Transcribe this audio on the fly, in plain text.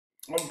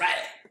All right,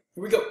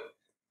 here we go.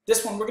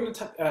 This one we're going to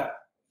talk,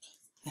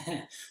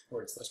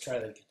 words, let's try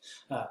that again.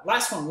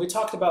 Last one, we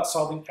talked about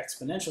solving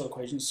exponential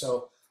equations,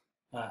 so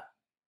uh,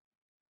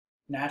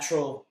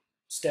 natural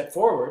step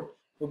forward,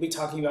 we'll be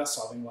talking about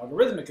solving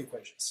logarithmic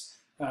equations.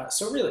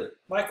 So really,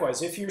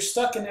 likewise, if you're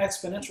stuck in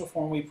exponential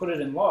form, we put it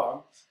in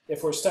log.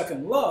 If we're stuck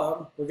in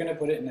log, we're going to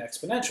put it in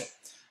exponential.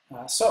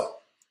 So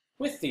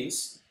with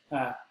these,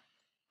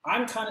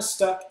 I'm kind of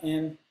stuck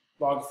in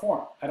log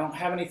form. I don't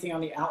have anything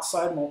on the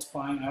outside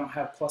multiplying. I don't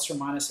have plus or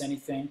minus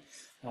anything.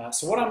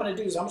 So what I'm going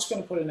to do is I'm just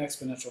going to put it in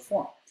exponential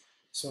form.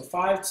 So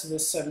 5 to the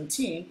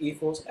 17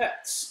 equals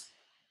x.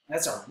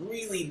 That's a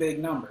really big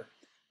number.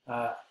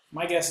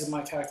 My guess is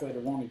my calculator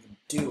won't even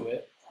do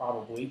it,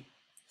 probably.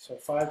 So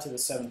 5 to the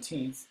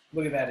 17th,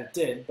 look at that, it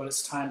did, but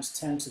it's times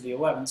 10 to the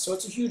 11th, so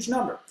it's a huge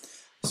number.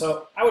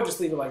 So I would just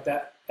leave it like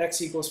that,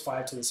 x equals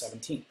 5 to the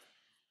 17th.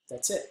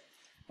 That's it.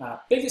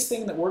 Biggest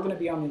thing that we're going to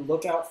be on the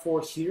lookout for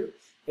here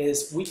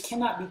is we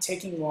cannot be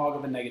taking log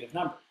of a negative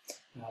number.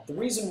 The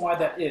reason why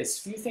that is,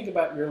 if you think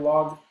about your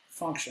log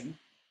function,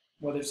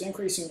 whether it's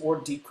increasing or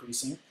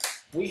decreasing,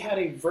 we had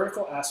a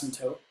vertical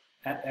asymptote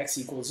at x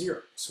equals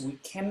 0. So we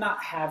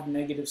cannot have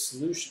negative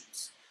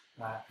solutions.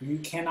 You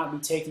cannot be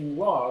taking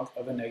log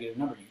of a negative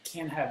number. You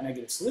can have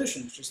negative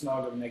solutions, just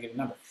log of a negative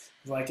number.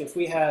 Like if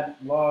we had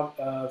log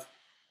of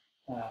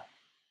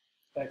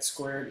x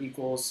squared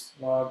equals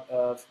log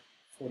of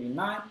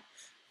 49,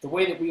 the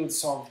way that we would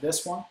solve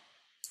this one,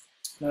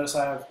 notice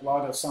I have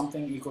log of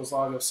something equals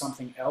log of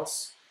something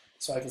else.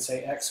 So I could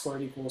say x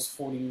squared equals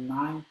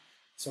 49.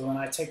 So when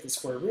I take the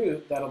square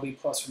root, that'll be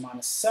plus or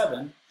minus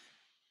 7.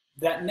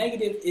 That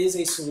negative is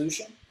a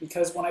solution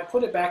because when I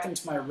put it back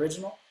into my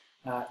original,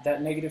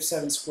 that negative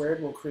 7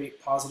 squared will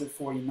create positive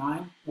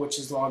 49, which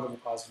is log of a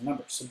positive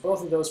number. So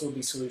both of those will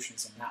be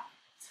solutions in that.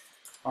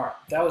 All right,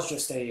 that was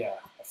just a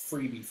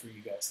freebie for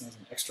you guys. That was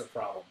an extra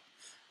problem.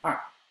 All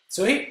right,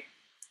 so here,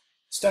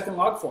 stuck in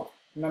log form.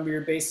 Remember your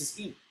base is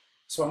e.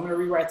 So I'm going to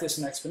rewrite this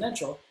in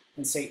exponential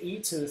and say e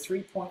to the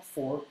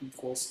 3.4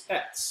 equals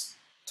x.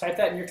 Type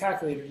that in your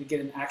calculator to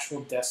get an actual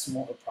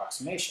decimal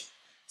approximation.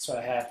 So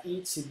I have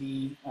e to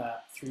the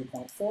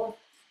 3.4.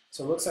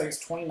 So it looks like it's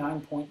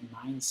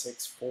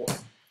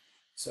 29.964.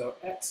 So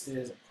x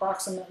is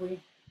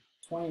approximately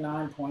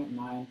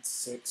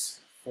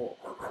 29.964.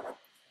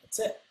 That's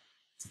it.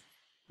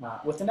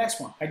 With the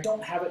next one, I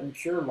don't have it in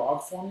pure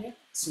log form yet.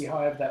 See how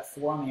I have that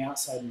 4 on the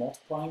outside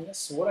multiplying this?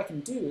 So what I can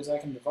do is I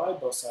can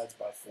divide both sides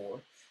by 4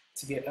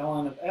 to get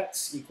ln of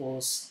x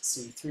equals, let's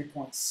see,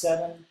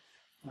 3.7,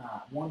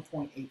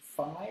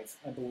 1.85,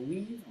 I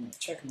believe. I'm going to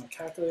check my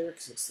calculator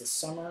because it's the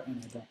summer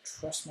and I don't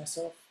trust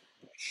myself,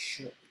 but I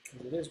should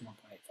because it is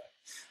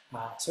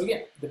 1.85. So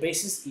again, the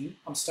base is e.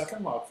 I'm stuck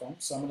in log form,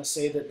 so I'm going to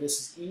say that this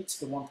is e to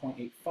the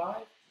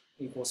 1.85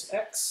 equals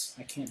x.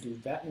 I can't do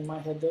that in my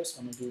head though, so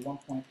I'm going to do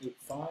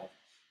 1.85.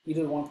 E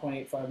to the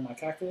 1.85 in my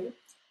calculator.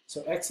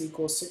 So x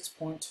equals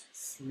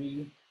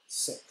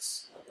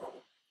 6.36.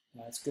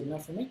 That's good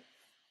enough for me.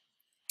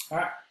 All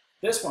right,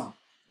 this one.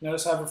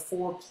 Notice I have a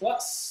 4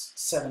 plus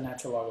 7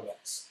 natural log of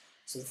x.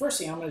 So the first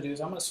thing I'm going to do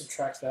is I'm going to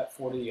subtract that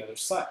 4 to the other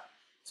side.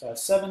 So I have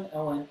 7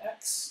 ln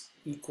x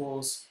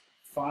equals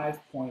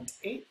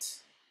 5.8.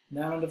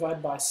 Now I'm going to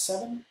divide by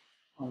 7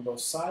 on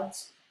both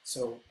sides.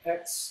 So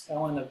x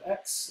ln of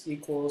x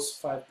equals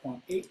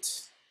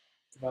 5.8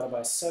 divided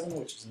by 7,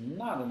 which is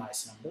not a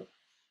nice number.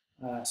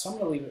 So I'm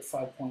going to leave it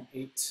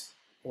 5.8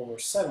 over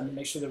 7 to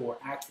make sure that we're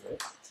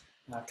accurate.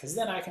 Because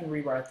then I can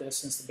rewrite this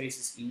since the base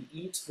is e.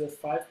 E to the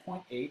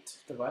 5.8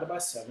 divided by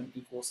 7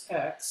 equals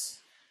x.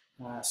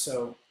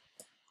 So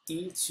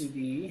e to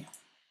the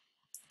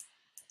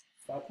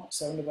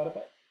 5.7 divided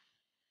by,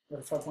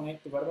 or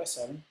 5.8 divided by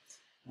 7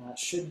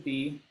 should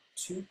be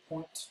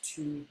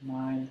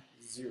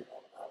 2.290.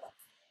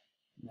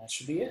 And that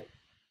should be it.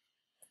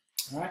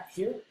 All right,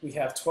 here we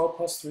have 12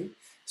 plus 3.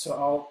 So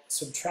I'll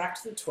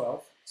subtract the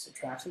 12,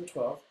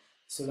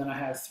 So then I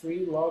have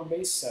 3 log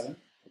base 7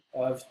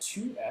 of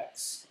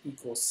 2x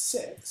equals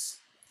 6.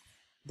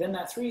 Then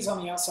that 3 is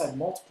on the outside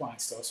multiplying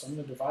still, so I'm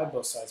going to divide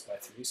both sides by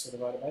 3. So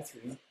divided by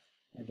 3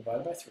 and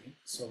divided by 3.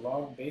 So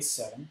log base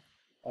 7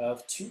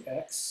 of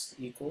 2x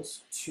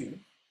equals 2.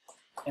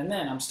 And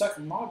then I'm stuck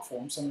in log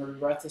form, so I'm going to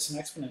rewrite this in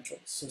exponential.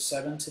 So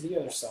 7 to the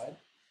other side.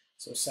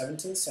 So 7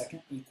 to the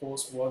second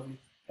equals, well,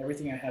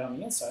 everything I had on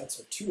the inside,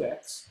 so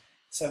 2x.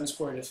 7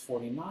 squared is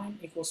 49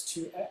 equals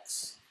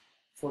 2x.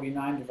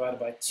 49 divided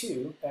by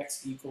 2,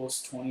 x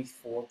equals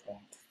 24.5.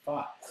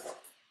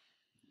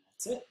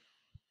 That's it.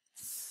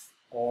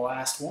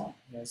 Last one.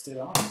 You guys did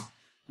awesome.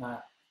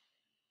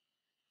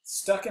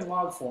 Stuck in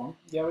log form,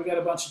 yeah, we got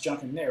a bunch of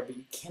junk in there, but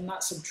you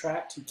cannot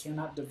subtract, you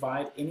cannot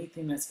divide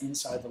anything that's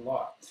inside the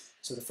log.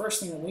 So the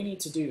first thing that we need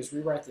to do is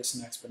rewrite this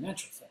in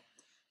exponential form.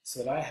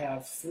 So that I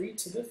have 3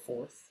 to the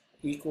 4th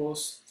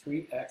equals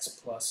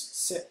 3x plus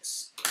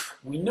 6.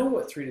 We know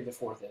what 3 to the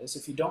 4th is.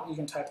 If you don't, you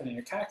can type it in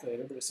your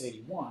calculator, but it's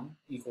 81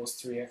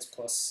 equals 3x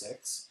plus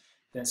 6.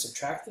 Then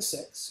subtract the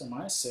 6, so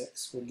minus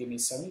 6 would give me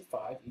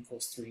 75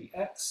 equals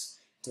 3x.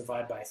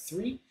 Divide by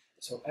 3,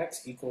 so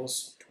x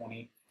equals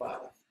 25.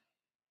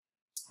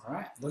 All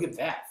right, look at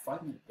that,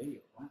 5-minute video.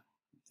 Wow,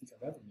 I don't think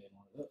I've ever made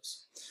one of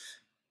those.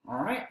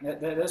 All right,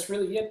 that's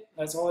really it.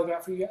 That's all I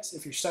got for you guys.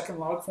 If you're stuck in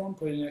log form,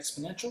 put it in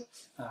exponential.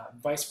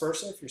 Vice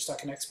versa, if you're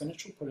stuck in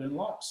exponential, put it in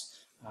logs.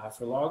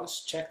 For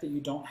logs, check that you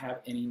don't have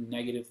any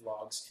negative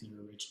logs in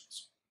your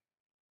originals.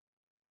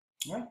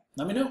 All right,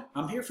 let me know.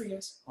 I'm here for you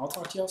guys. I'll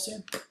talk to y'all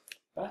soon.